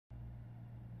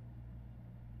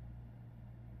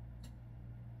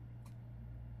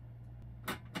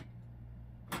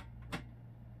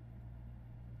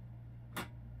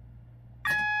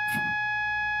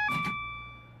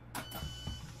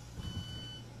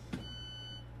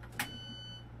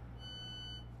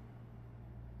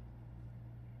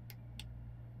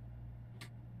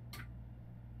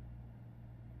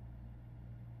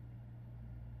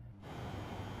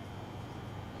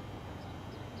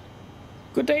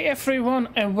Good day everyone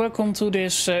and welcome to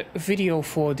this video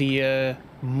for the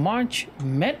March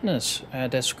Madness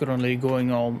that's currently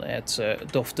going on at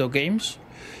Dovetail Games.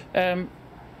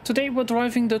 Today we're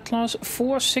driving the class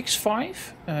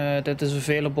 465 that is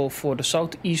available for the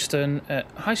southeastern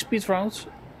high-speed route,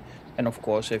 and of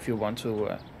course if you want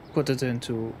to put it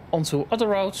onto other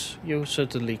routes you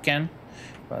certainly can,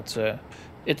 but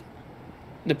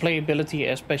the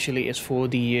playability especially is for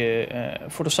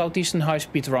the southeastern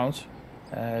high-speed route.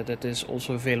 That is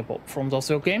also available from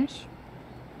Dovetail Games.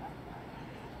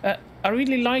 I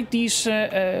really like these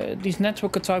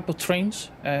networker type of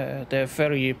trains. They're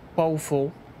very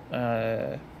powerful.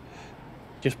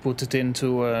 Just put it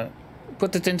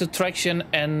into traction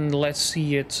and let's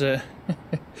see it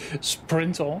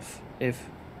sprint off, if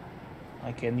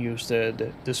I can use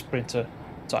the sprinter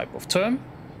type of term.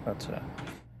 But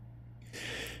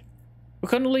we're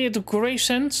currently at the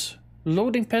Gravesend.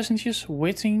 Loading passengers,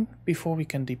 waiting before we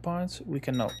can depart. We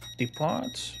can now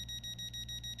depart.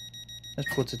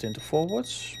 Let's put it into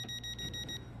forwards.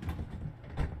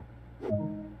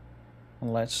 And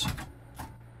let's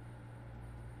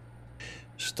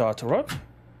start her up.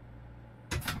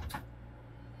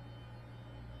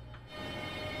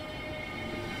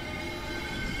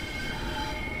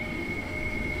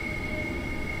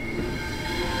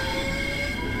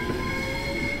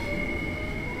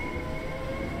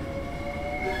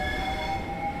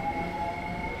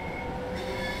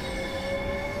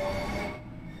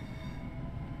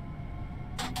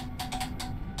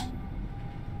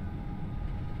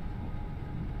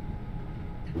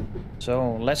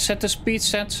 So let's set the speed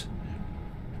set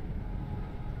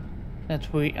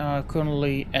that we are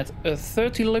currently at a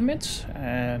 30 limit,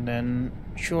 and then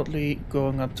shortly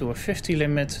going up to a 50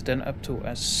 limit, then up to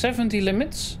a 70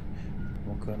 limits.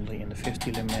 We're currently in the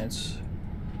 50 limits.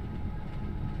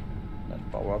 Let's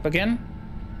power up again.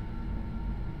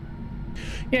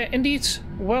 Yeah, indeed,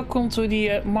 welcome to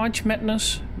the March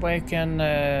Madness, where you can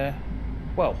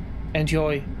well,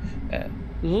 enjoy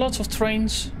lots of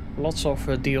trains. Lots of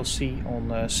DLC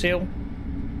on sale,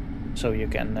 so you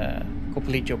can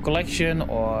complete your collection,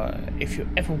 or if you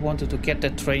ever wanted to get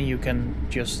that train, you can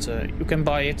just you can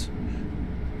buy it.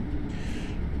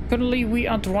 Currently, we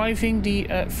are driving the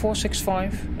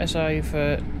 465, as I've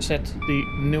said, the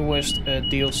newest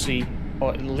DLC,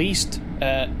 or at least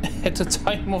at the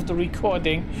time of the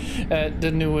recording, the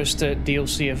newest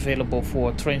DLC available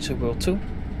for Trains in World 2.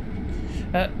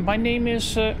 My name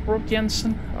is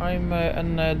Jansen. I'm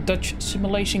a Dutch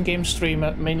simulation game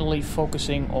streamer, mainly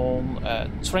focusing on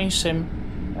train sim,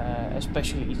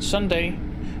 especially each Sunday,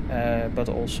 but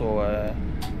also a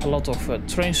lot of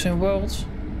train sim world,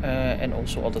 and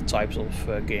also other types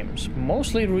of games,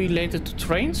 mostly related to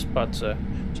trains, but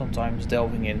sometimes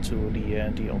delving into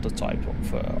the other type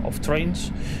of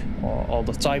trains, or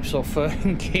other types of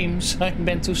games, I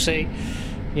meant to say.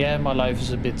 Yeah, my life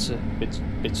is a bit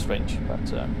strange,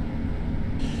 but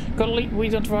currently we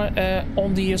don't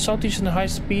on the southeastern high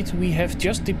speed. We have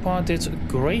just departed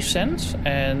Gravesend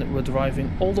and we're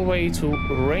driving all the way to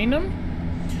Rainham.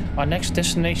 Our next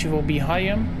destination will be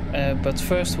Rainham, but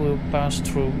first we'll pass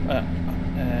through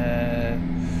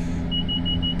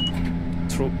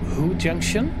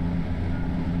Jansen.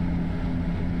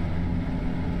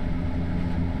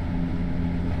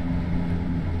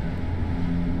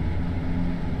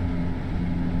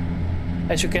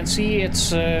 As you can see,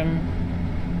 it's a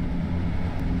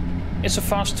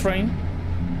fast train.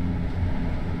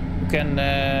 You can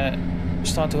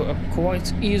start her up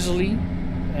quite easily,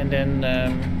 and then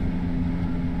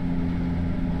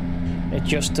it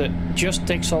just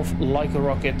takes off like a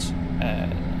rocket.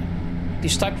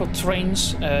 These type of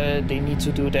trains, they need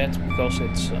to do that because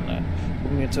it's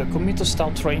a commuter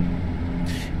style train.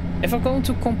 If I'm going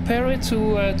to compare it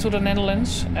to the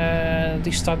Netherlands,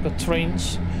 these type of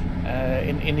trains.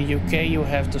 In the UK you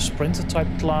have the sprinter type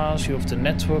class, you have the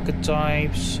networker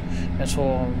types, and so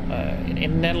on.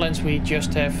 In the Netherlands we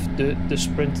just have the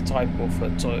sprinter type of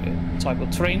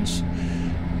trains,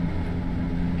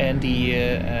 and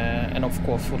and of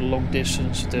course for the long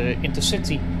distance the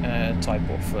intercity type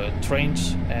of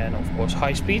trains, and of course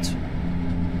high speed.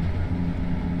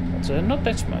 But not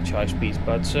that much high speed,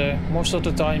 but most of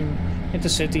the time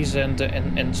intercities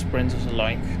and sprinters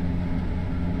alike.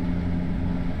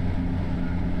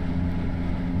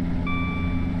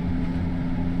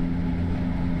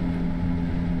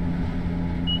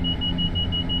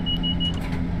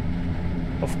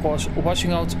 Of course,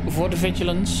 watching out for the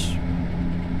vigilance.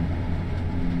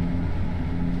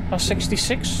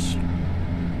 R66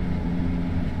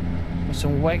 with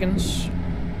some wagons.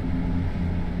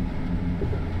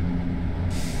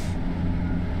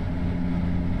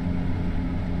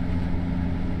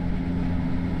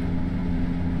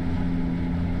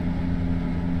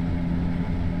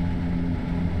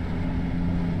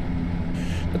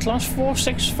 class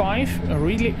 465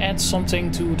 really adds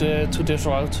something to this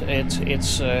route.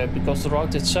 It's because the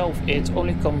route itself, it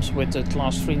only comes with the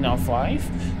class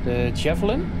 395, the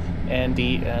Javelin, and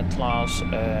the class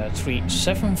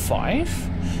 375,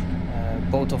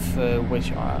 both of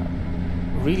which are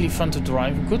really fun to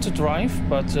drive, good to drive,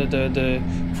 but the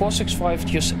 465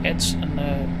 just adds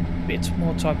a bit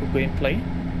more type of gameplay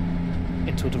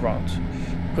into the route.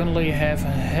 Currently have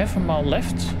half a mile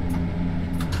left.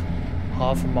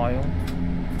 Half a mile.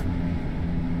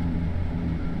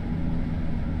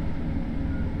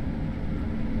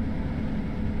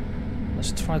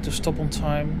 Let's try to stop on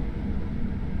time.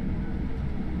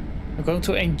 I'm going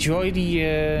to enjoy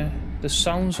the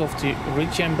sounds of the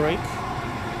regen brake.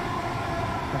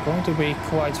 I'm going to be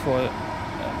quiet for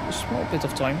a small bit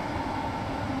of time.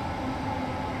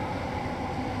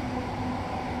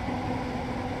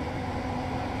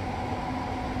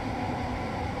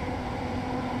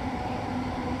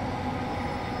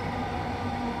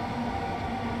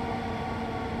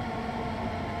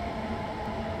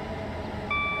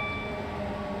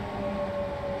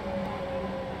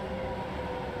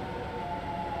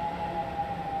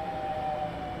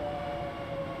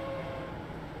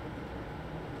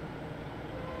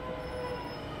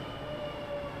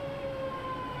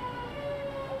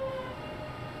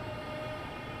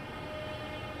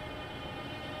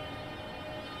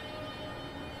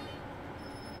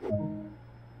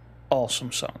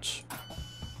 Awesome sounds.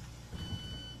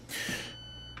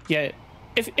 Yeah,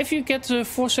 if you get the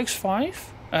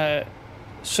 465,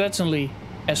 certainly,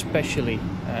 especially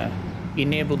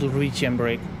enable the regen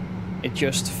brake. It's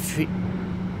just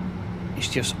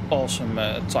awesome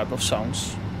type of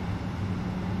sounds.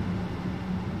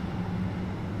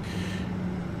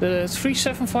 The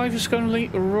 375 is currently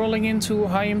rolling into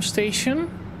Rainham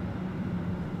station.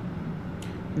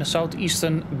 In the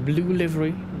southeastern blue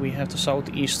livery, we have the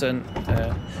southeastern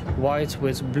white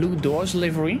with blue doors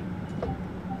livery.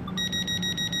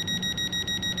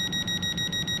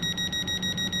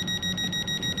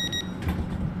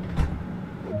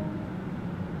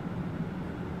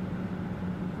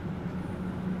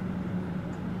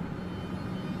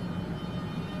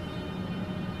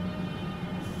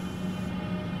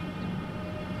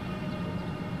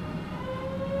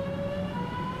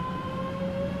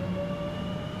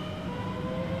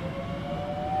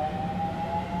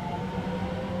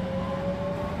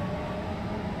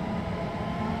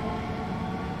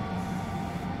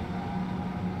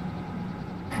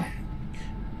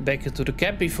 Back into the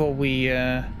cab before we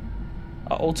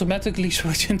automatically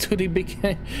switch into the big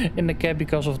in the cab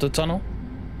because of the tunnel.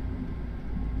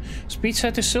 Speed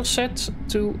set is still set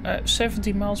to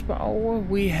 70 miles per hour.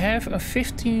 We have a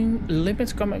 15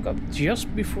 limit coming up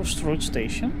just before Strood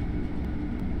station.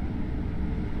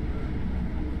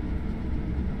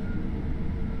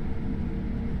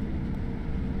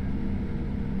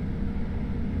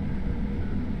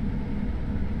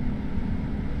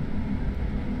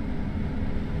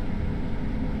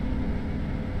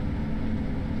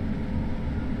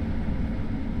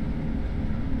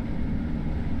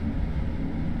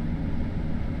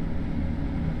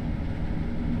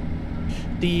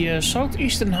 The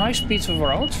southeastern high-speed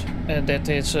route that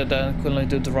is currently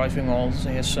the driving on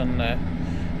has a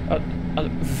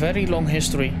very long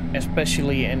history,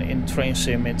 especially in train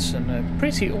sim. It's a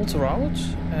pretty old route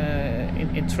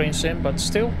in train sim, but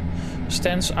still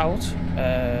stands out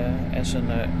as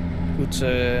a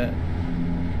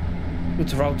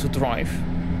good route to drive.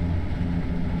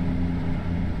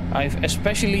 I've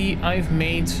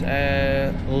made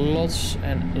lots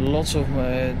and lots of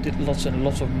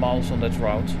miles on that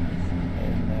route,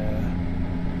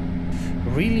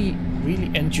 and really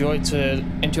enjoyed the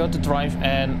drive,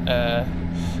 and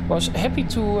was happy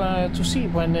to see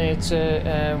when it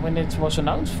was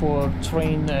announced for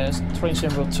Train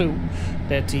Sim World 2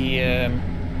 that the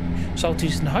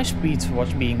Southeastern High Speed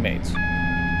was being made.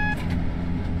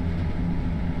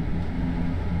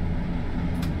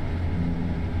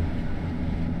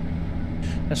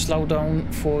 Let's slow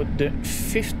down for the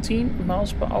 15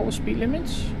 miles per hour speed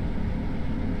limits.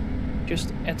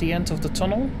 Just at the end of the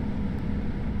tunnel.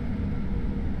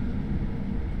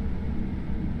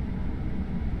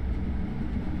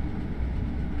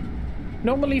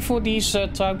 Normally for these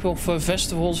type of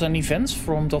festivals and events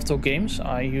from Dovetail Games,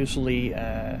 I usually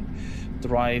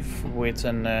drive with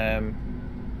a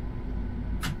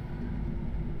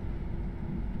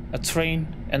train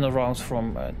and a route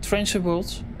from Train Sim World,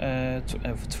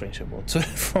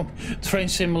 from Train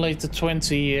Simulator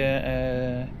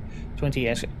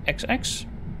 20XX,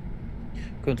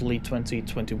 currently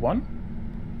 2021.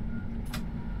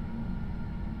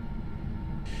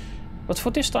 But for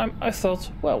this time I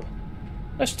thought, well,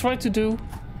 let's try to do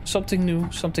something new,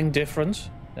 something different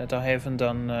that I haven't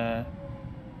done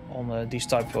on these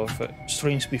type of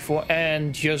streams before,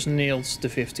 and just nailed the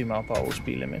 50 mph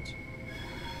speed limit.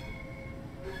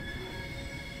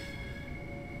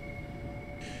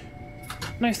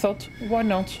 And I thought, why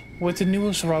not with the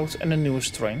newest route and the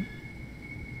newest train?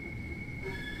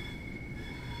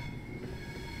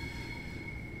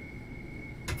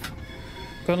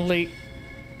 Currently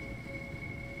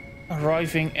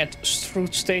arriving at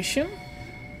Strood Station.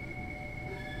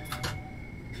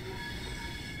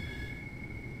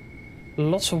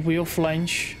 Lots of wheel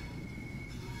flange.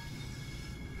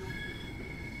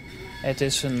 It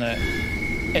is an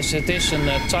as it is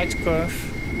a tight curve.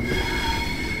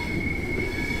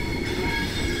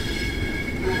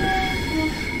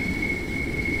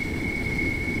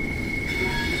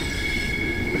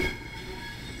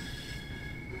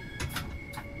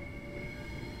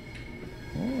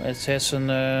 It has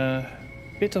a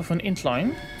bit of an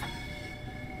incline.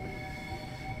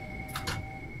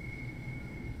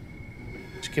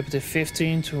 Skip the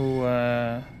 15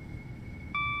 to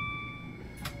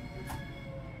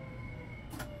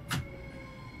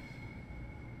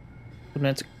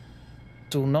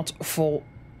not fall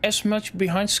as much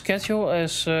behind schedule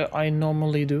as I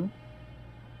normally do.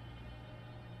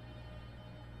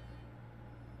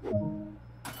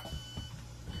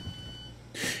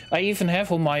 I even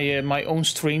have on my my own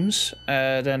streams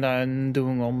that I'm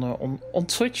doing on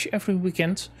Twitch every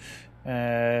weekend.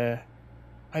 I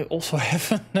also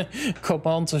have a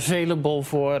command available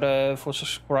for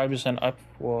subscribers and up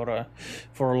for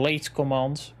a late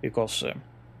command, because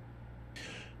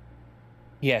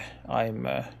yeah, I'm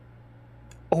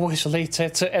always late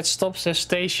at stops at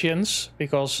stations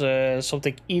because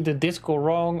something either did go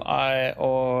wrong,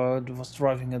 or was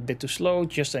driving a bit too slow,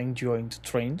 just enjoying the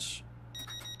trains.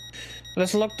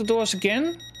 Let's lock the doors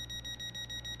again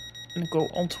and go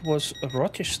on towards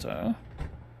Rochester.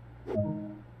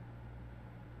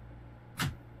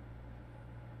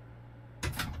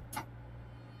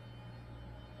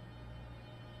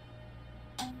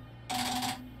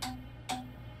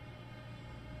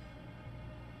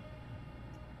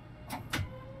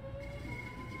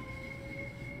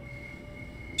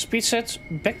 Speed set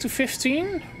back to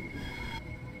 15.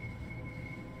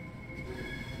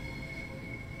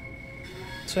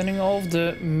 Turning off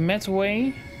the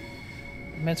Medway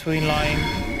line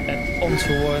and on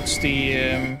towards the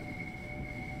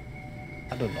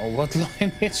I don't know what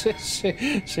line this is.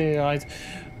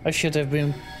 I should have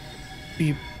been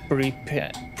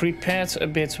prepared a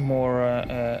bit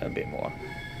more.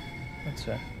 But,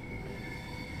 I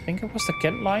think it was the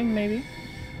Kent line, maybe.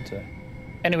 But,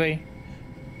 anyway.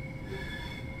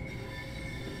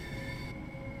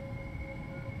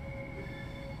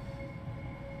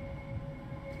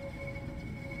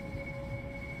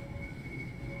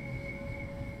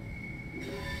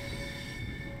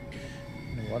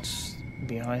 What's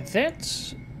behind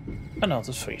that?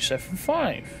 Another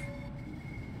 375.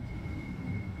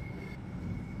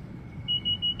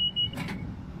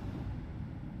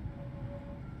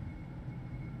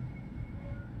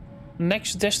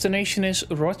 Next destination is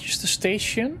Rochester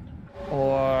Station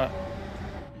or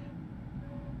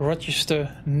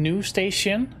Rochester New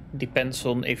Station. Depends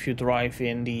on if you drive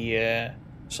in the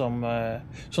some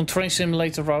train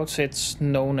simulator routes. It's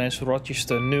known as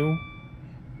Rochester New.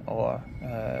 Or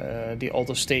the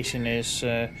older station is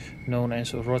known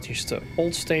as Rochester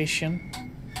Old Station.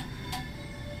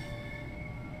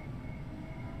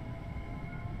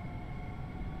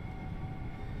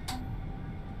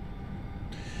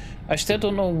 I still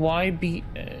don't know why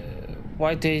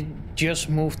they just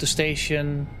moved the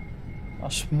station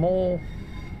a small,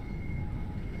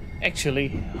 actually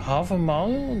half a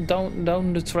mile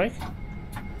down the track.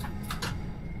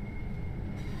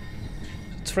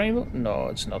 Trainbow? No,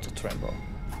 it's not a trainbow.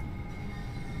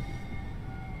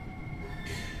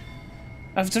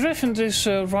 I've driven this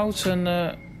route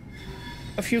a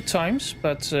few times,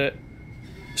 but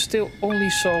still only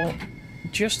saw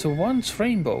just one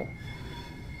trainbow.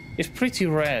 It's pretty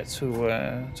rare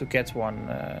to get one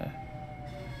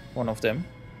of them.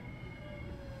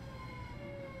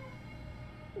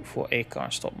 For a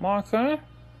car stop marker.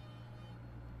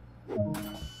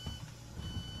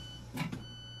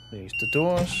 There's the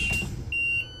doors.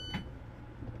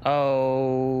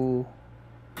 Oh.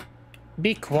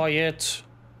 Be quiet.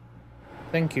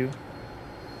 Thank you.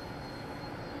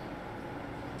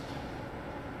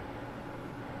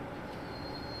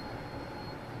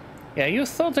 Yeah, you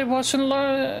thought it was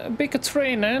a bigger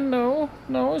train, eh? No,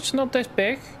 it's not that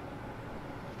big.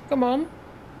 Come on.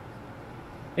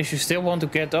 If you still want to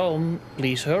get on,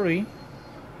 please hurry.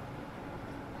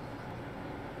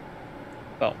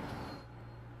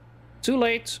 Too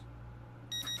late.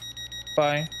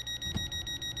 Bye.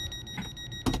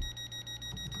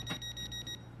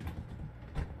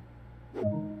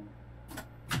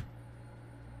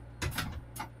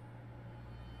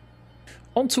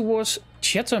 On towards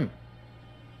Chatham.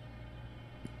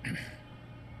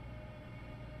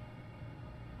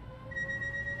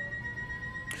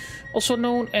 Also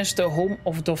known as the home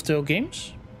of Dovetail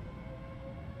Games.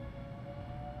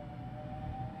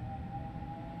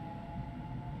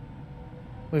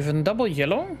 With a double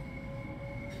yellow.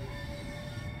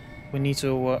 We need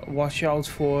to watch out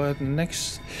for the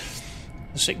next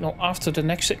signal after the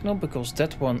next signal, because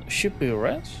that one should be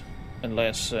red,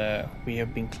 unless we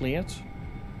have been cleared.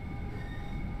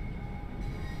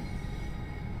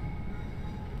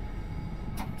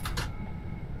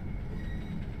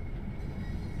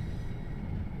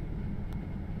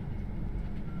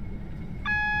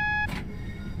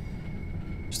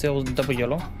 Still double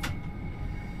yellow.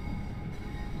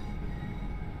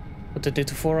 Put it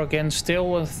into 4 again.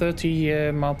 Still a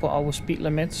 30 mile per hour speed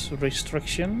limit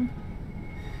restriction.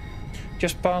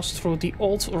 Just passed through the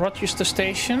old Rochester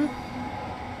station.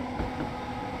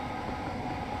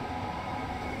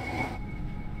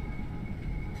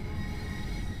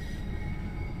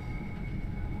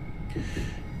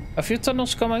 A few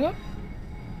tunnels coming up.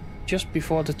 Just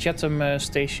before the Chatham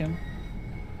station.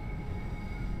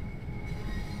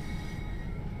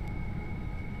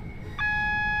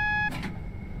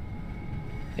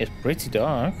 It's pretty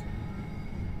dark.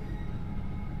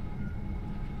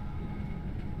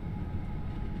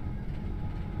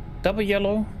 Double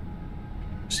yellow.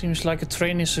 Seems like a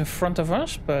train is in front of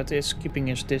us, but it's keeping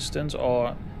his distance,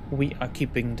 or we are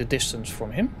keeping the distance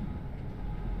from him.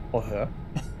 Or her.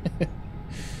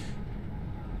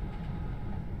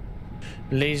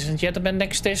 Ladies and gentlemen,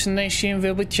 next destination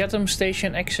will be Chatham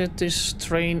Station. Exit this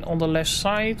train on the left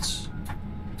side.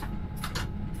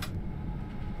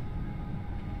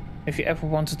 If you ever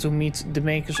wanted to meet the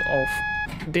makers of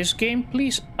this game,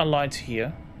 please alight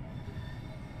here.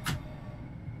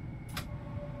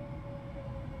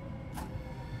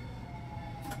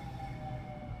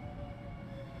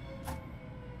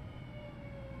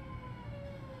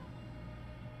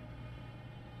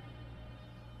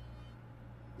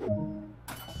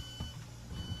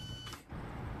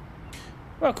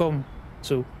 Welcome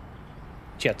to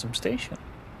Chatham Station.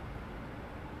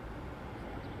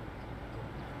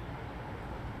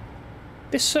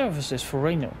 This service is for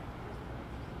Rainham,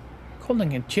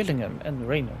 calling in Gillingham and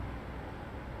Rainham.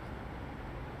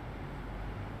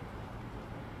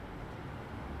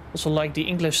 Also like the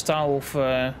English style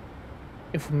of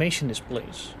information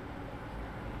displays.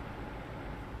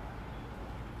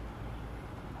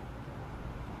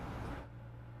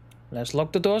 Let's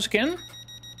lock the doors again.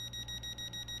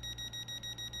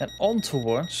 And on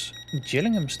towards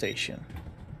Gillingham Station.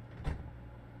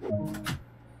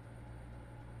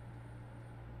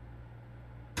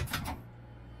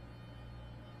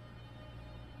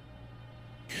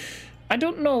 I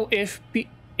don't know if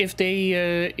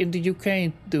they in the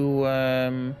UK do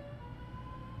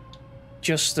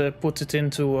just put it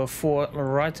into 4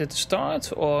 right at the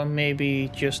start, or maybe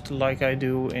just like I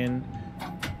do in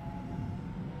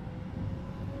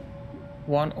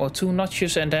 1 or 2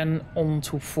 notches and then on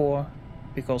to 4,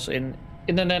 because in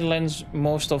the Netherlands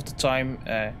most of the time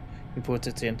you put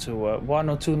it into 1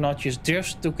 or 2 notches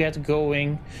just to get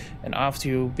going, and after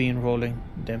you've been rolling,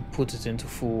 then put it into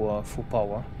full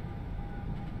power.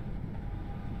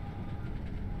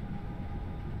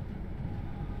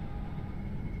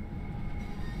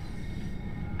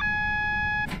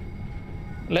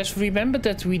 Let's remember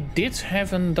that we did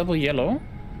have a double yellow.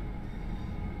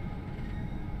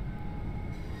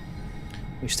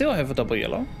 We still have a double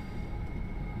yellow.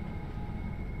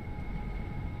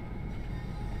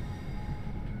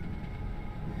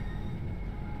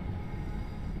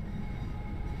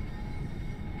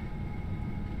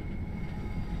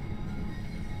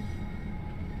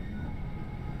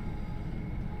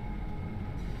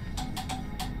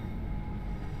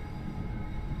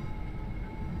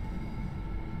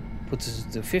 Put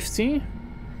it to 50.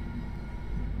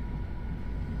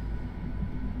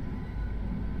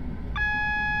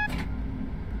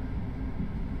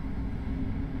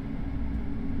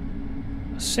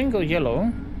 A single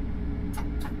yellow.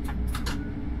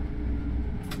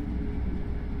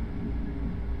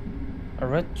 A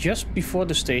red just before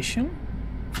the station.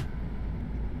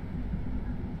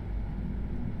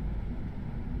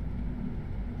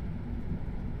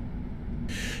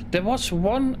 There was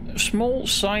one small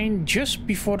sign just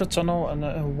before the tunnel, and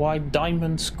a white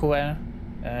diamond square.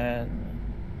 And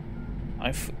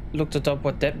I've looked it up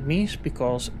what that means,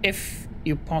 because if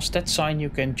you pass that sign, you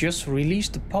can just release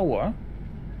the power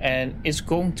and it's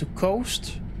going to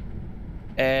coast.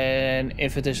 And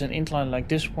if it is an incline like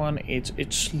this one, it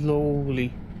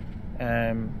slowly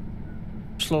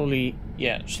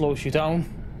slows you down.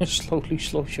 Slowly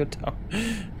slows you down.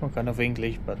 What kind of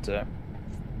English, but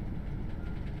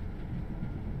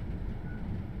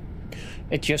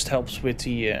it just helps with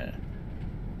the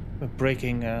with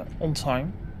braking on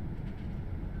time.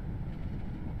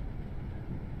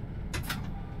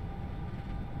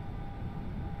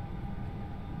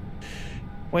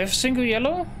 We have a single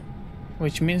yellow,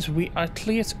 which means we are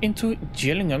cleared into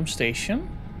Gillingham station.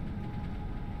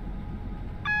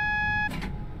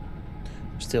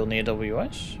 Still near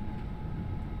WS.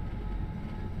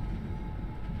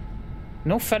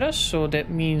 No feathers, so that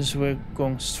means we're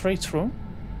going straight through.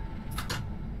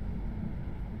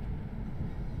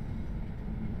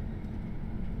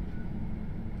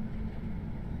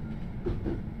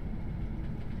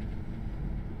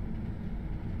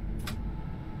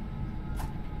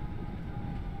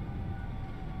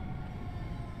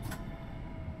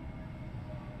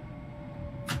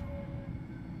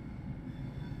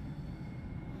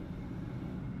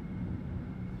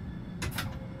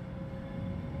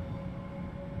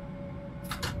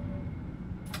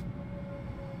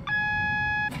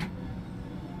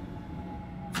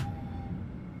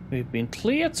 We've been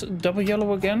cleared, double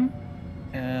yellow again,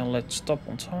 and let's stop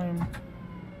on time.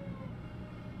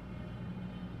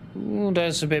 Ooh,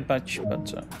 that's a bit much,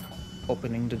 but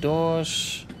opening the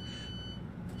doors.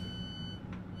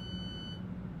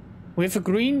 We have a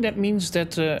green, that means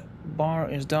that the bar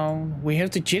is down. We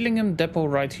have the Gillingham depot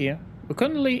right here. We're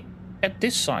currently at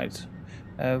this side.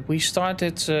 We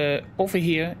started over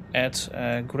here at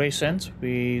Gravesend.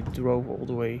 We drove all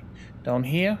the way down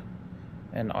here.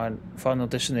 And our final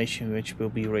destination, which will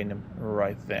be Rainham,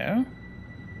 right there.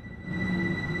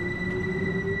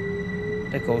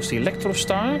 There goes the Electro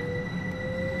Star.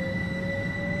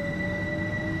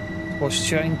 Towards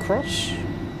Charing Cross.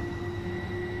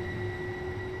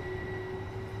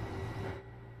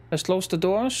 Let's close the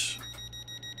doors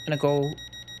and go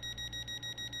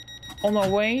on our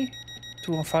way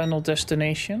to our final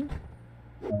destination.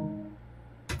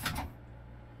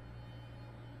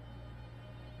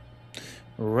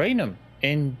 Rainham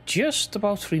in just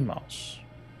about 3 miles.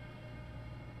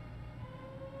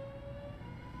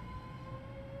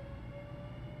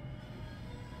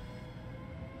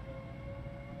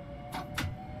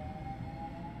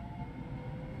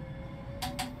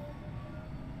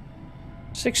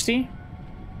 $60.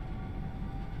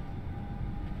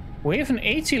 We have an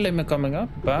 80 limit coming up,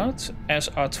 but as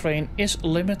our train is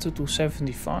limited to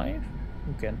 75,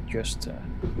 we can just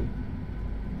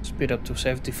speed up to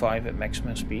 75 at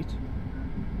maximum speed.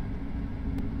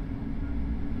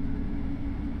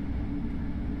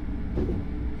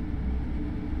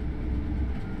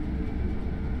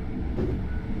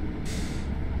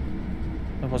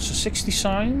 And what's the 60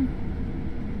 sign?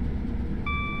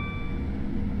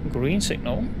 Green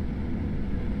signal.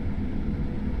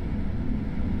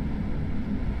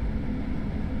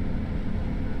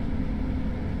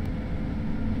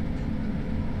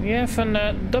 We have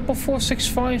a double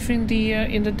 465 in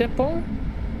the depot.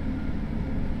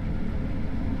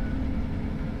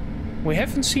 We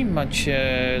haven't seen much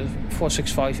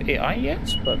 465 AI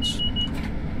yet, but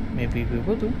maybe we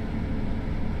will do.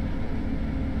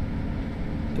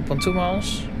 2.2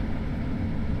 miles.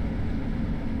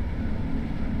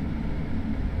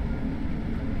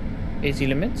 $80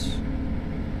 limits.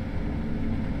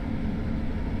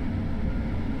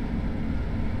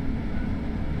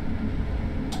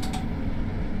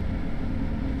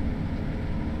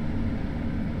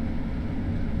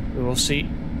 We will see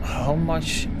how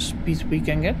much speed we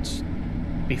can get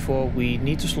before we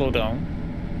need to slow down.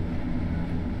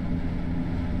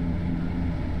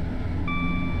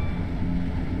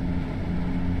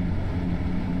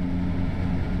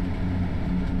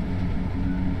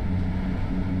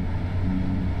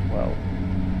 Well,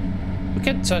 we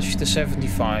can touch the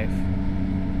 75.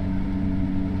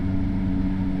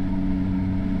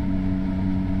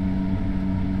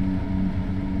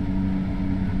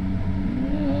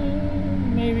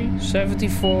 Maybe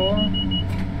 74.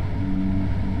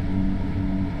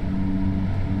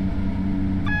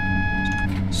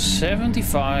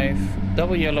 $75,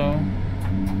 double yellow.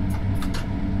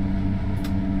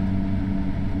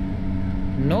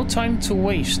 No time to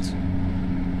waste.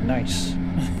 Nice.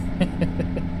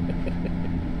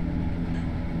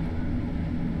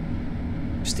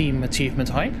 Steam achievement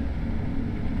hype.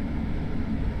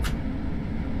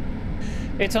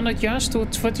 800 yards to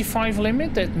 25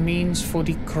 limit. That means for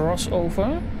the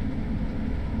crossover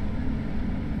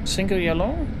Single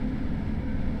yellow.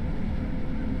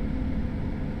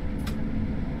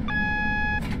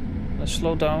 Let's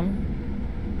slow down.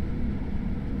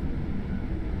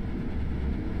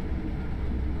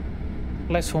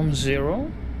 Platform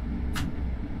 0.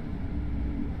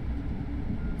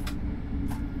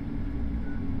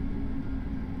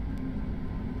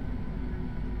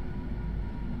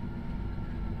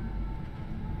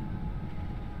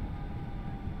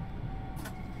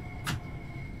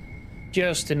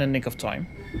 Just in the nick of time.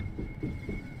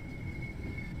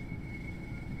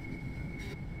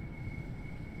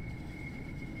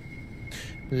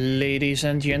 Ladies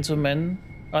and gentlemen,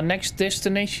 our next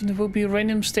destination will be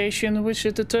Rainham Station, which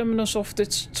is the terminus of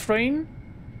this train.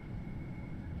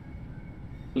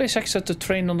 Please exit the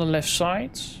train on the left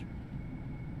side.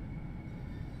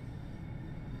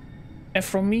 And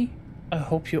from me, I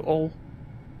hope you all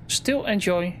still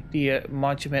enjoy the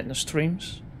March Madness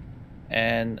streams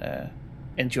and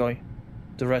enjoy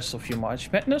the rest of your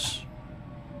March Madness.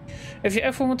 If you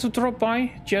ever want to drop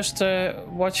by, just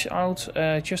watch out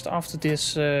just after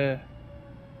this. I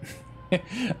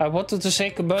wanted to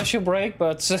say commercial break,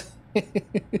 but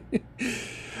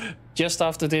just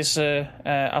after this,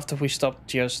 after we stop,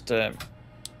 just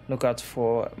look out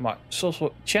for my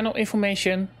social channel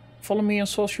information. Follow me on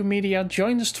social media.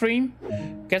 Join the stream.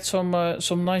 Get some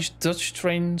nice Dutch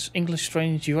trains, English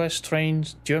trains, US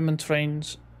trains, German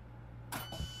trains.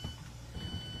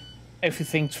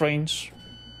 Everything trains.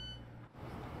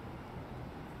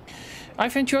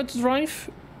 I've enjoyed the drive.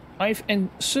 I've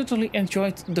certainly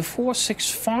enjoyed the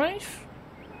 465.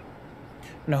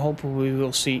 And I hope we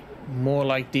will see more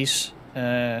like this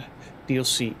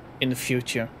DLC in the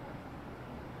future.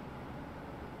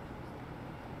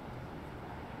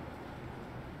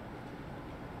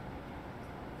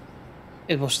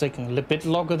 It was taking a little bit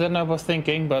longer than I was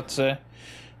thinking, but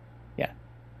yeah.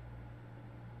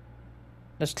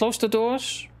 Let's close the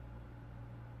doors.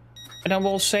 And I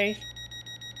will say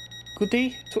good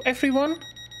day to everyone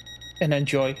and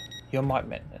enjoy your March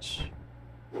Madness.